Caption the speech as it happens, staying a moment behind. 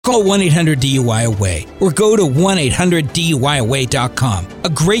Call 1-800-DUI-AWAY or go to 1-800-DUI-AWAY.com. A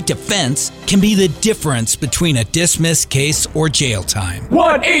great defense can be the difference between a dismissed case or jail time.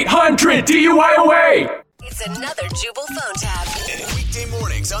 1-800-DUI-AWAY! It's another Jubal phone tap. Weekday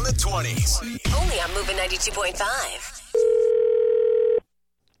mornings on the 20s. Only on Moving 92.5.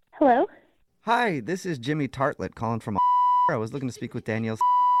 Hello? Hi, this is Jimmy Tartlett calling from I was looking to speak with Danielle.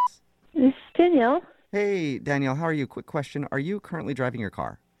 This is Danielle. Hey, Danielle, how are you? Quick question. Are you currently driving your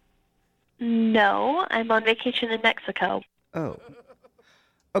car? No, I'm on vacation in Mexico. Oh.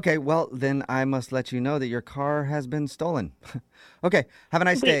 Okay, well, then I must let you know that your car has been stolen. Okay, have a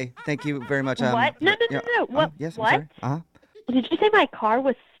nice day. Thank you very much. What? No. What? Yes, I'm what? sorry. Uh-huh. Did you say my car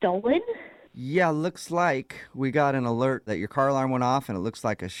was stolen? Yeah, looks like we got an alert that your car alarm went off, and it looks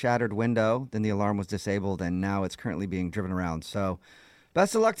like a shattered window. Then the alarm was disabled, and now it's currently being driven around. So,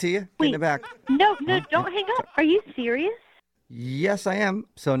 best of luck to you. Getting it back. No, don't hang up. Are you serious? Yes, I am.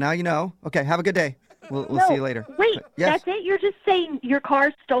 So now you know. Okay, have a good day. We'll see you later. Wait, Yes. that's it? You're just saying your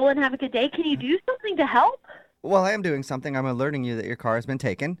car's stolen, have a good day? Can you do something to help? Well, I am doing something. I'm alerting you that your car has been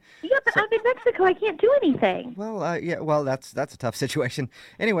taken. Yeah, but I'm in Mexico. I can't do anything. Well, yeah. Well, that's a tough situation.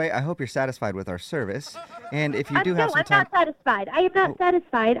 Anyway, I hope you're satisfied with our service. And if you do have some I'm time, not satisfied. I am not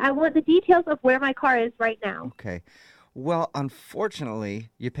satisfied. I want the details of where my car is right now. okay. Well, unfortunately,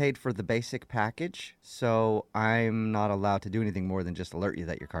 you paid for the basic package, so I'm not allowed to do anything more than just alert you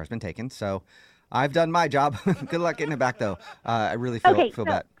that your car's been taken. So, I've done my job. Good luck getting it back, though. I really feel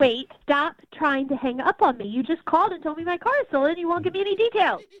bad. Wait, stop trying to hang up on me. You just called and told me my car is stolen. You won't give me any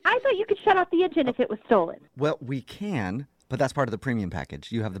details. I thought you could shut off the engine if it was stolen. Well, we can, but that's part of the premium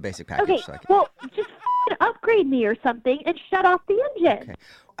package. You have the basic package. Okay, so I can... well, just upgrade me or something and shut off the engine. Okay.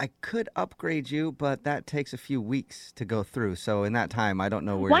 I could upgrade you, but that takes a few weeks to go through. So in that time, I don't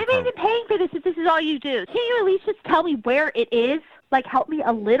know where Why your am I car... even paying for this if this is all you do? Can't you at least just tell me where it is? Like, help me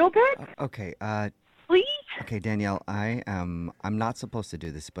a little bit? Okay, Please? Okay, Danielle, I'm not supposed to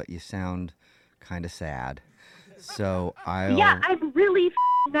do this, but you sound kind of sad. So I'll... Yeah, I'm really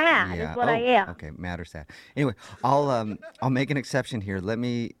mad is what I am. Okay, mad or sad. Anyway, I'll make an exception here. Let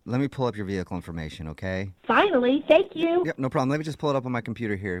me pull up your vehicle information, okay? Finally, thank you. Yep, no problem. Let me just pull it up on my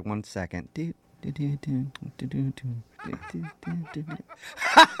computer here. 1 second.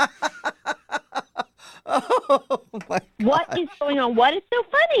 Oh my God. What is going on? What is so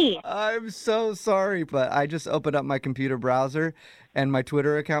funny? I'm so sorry, but I just opened up my computer browser and my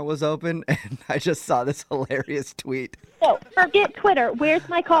Twitter account was open and I just saw this hilarious tweet. So, forget Twitter. Where's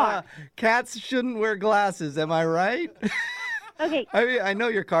my car? Cats shouldn't wear glasses, am I right? Okay. I mean, I know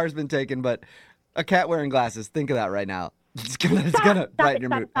your car's been taken, but a cat wearing glasses, think of that right now. It's gonna brighten your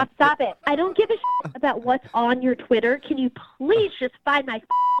mood. Stop it. I don't give a shit about what's on your Twitter. Can you please just find my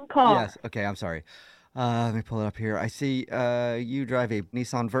car? Yes, okay, I'm sorry. Let me pull it up here. I see you drive a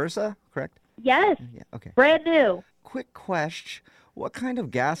Nissan Versa, correct? Yes. Yeah, okay. Brand new. Quick question. What kind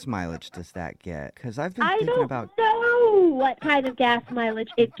of gas mileage does that get? Because I've been I thinking don't about... know what kind of gas mileage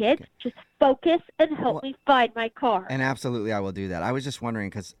it gets. Just focus and help me find my car. And absolutely, I will do that. I was just wondering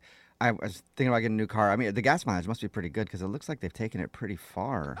because I was thinking about getting a new car. I mean, the gas mileage must be pretty good because it looks like they've taken it pretty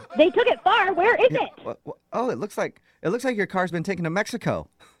far. They took it far. Where is it? Oh, it looks like your car's been taken to Mexico.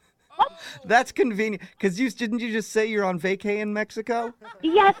 That's convenient. Because didn't you just say you're on vacay in Mexico?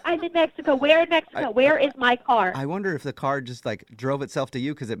 Yes, I'm in Mexico. Where in Mexico? Where is my car? I wonder if the car just drove itself to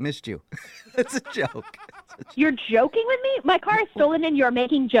you because it missed you. It's a joke. You're joking with me? My car is stolen and you're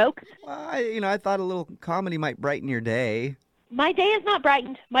making jokes? Well, I thought a little comedy might brighten your day. My day is not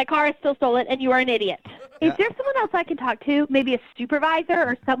brightened. My car is still stolen and you are an idiot. Is there someone else I can talk to? Maybe a supervisor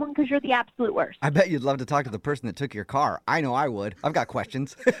or someone because you're the absolute worst. I bet you'd love to talk to the person that took your car. I know I would. I've got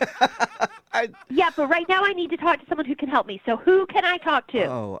questions. Yeah, but right now I need to talk to someone who can help me. So who can I talk to?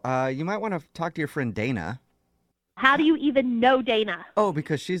 Oh, you might want to talk to your friend Dana. How do you even know Dana? Oh,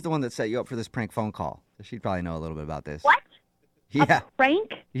 because she's the one that set you up for this prank phone call. So she'd probably know a little bit about this. What? Yeah. A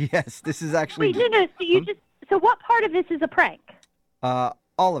prank? Yes, this is actually... Wait, no. So what part of this is a prank? All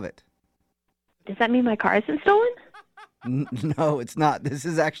of it. Does that mean my car has been stolen? No, it's not. This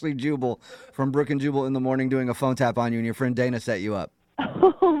is actually Jubal from Brook and Jubal in the Morning doing a phone tap on you, and your friend Dana set you up.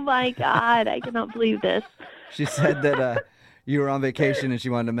 Oh, my God. I cannot believe this. She said that you were on vacation and she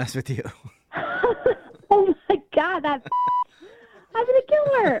wanted to mess with you. Oh, my God. I'm going to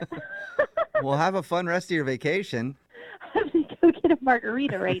kill her. Well, have a fun rest of your vacation. I'm going to go get a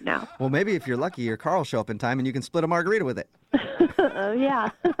margarita right now. Well, maybe if you're lucky, your car will show up in time and you can split a margarita with it. Oh, yeah.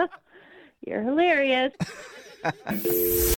 You're hilarious.